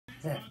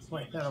we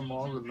had them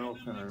all the milk,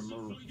 and I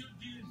remember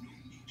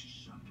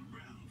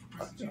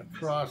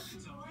across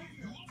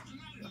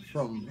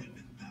from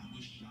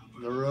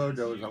the road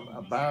there was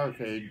a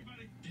barricade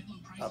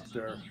up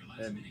there,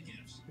 and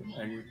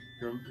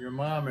your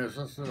mom is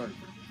just sort of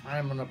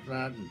climbing up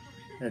that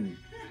and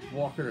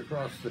walking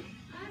across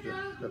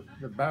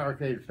the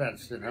barricade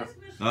fence, you know.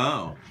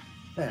 Oh.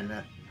 And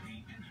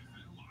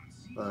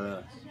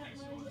but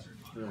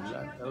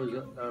that was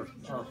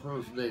our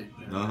first date.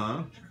 You know?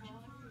 Uh-huh.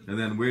 And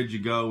then where'd you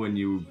go when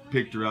you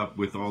picked her up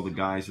with all the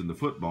guys in the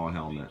football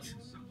helmets?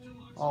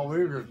 Oh,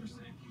 we just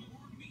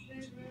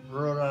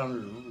rode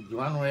on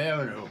Glenway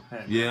Avenue.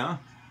 And, Yeah?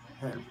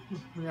 and,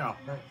 you know,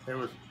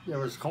 it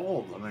was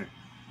cold. I mean,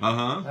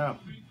 Uh-huh.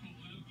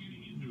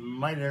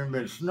 might have even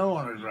been snow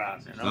on the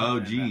ground, you know. Oh,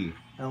 gee.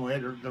 And we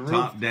had the roof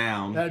Top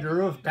down. Had the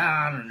roof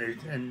down,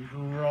 and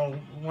we were all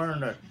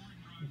wearing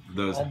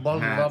Those all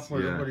bundled hats, up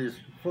with yeah. these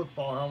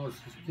football helmets,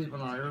 just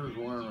keeping our ears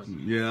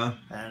warm. Yeah.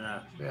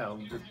 And yeah,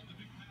 we just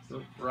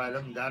right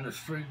up and down the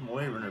street and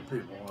waving at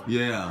people.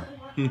 Yeah.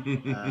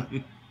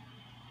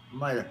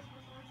 Might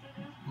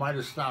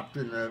have stopped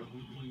in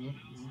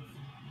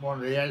one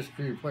of the ice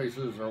cream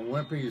places or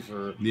Wimpy's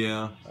or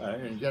Yeah.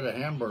 And get a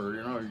hamburger.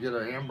 You know, you get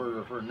a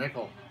hamburger for a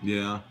nickel.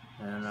 Yeah.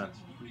 And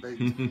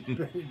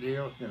big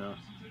deal, you know.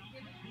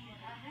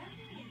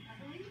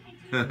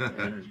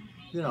 And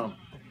you know,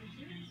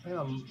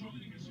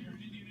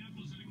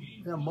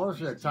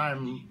 most of the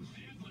time,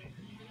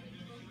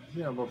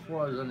 you know,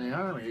 before I was in the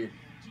Army,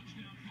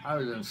 I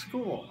was in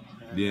school.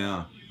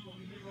 Yeah.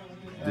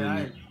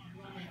 And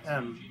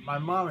my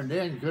mom and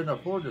dad couldn't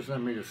afford to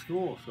send me to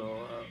school,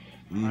 so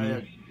I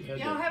had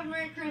y'all have a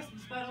Merry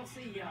Christmas, but I'll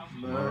see y'all.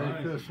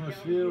 Merry Christmas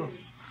to you.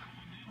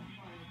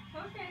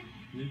 Okay.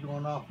 You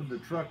going off with the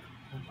truck?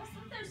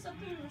 Wasn't there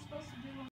something we were supposed to do?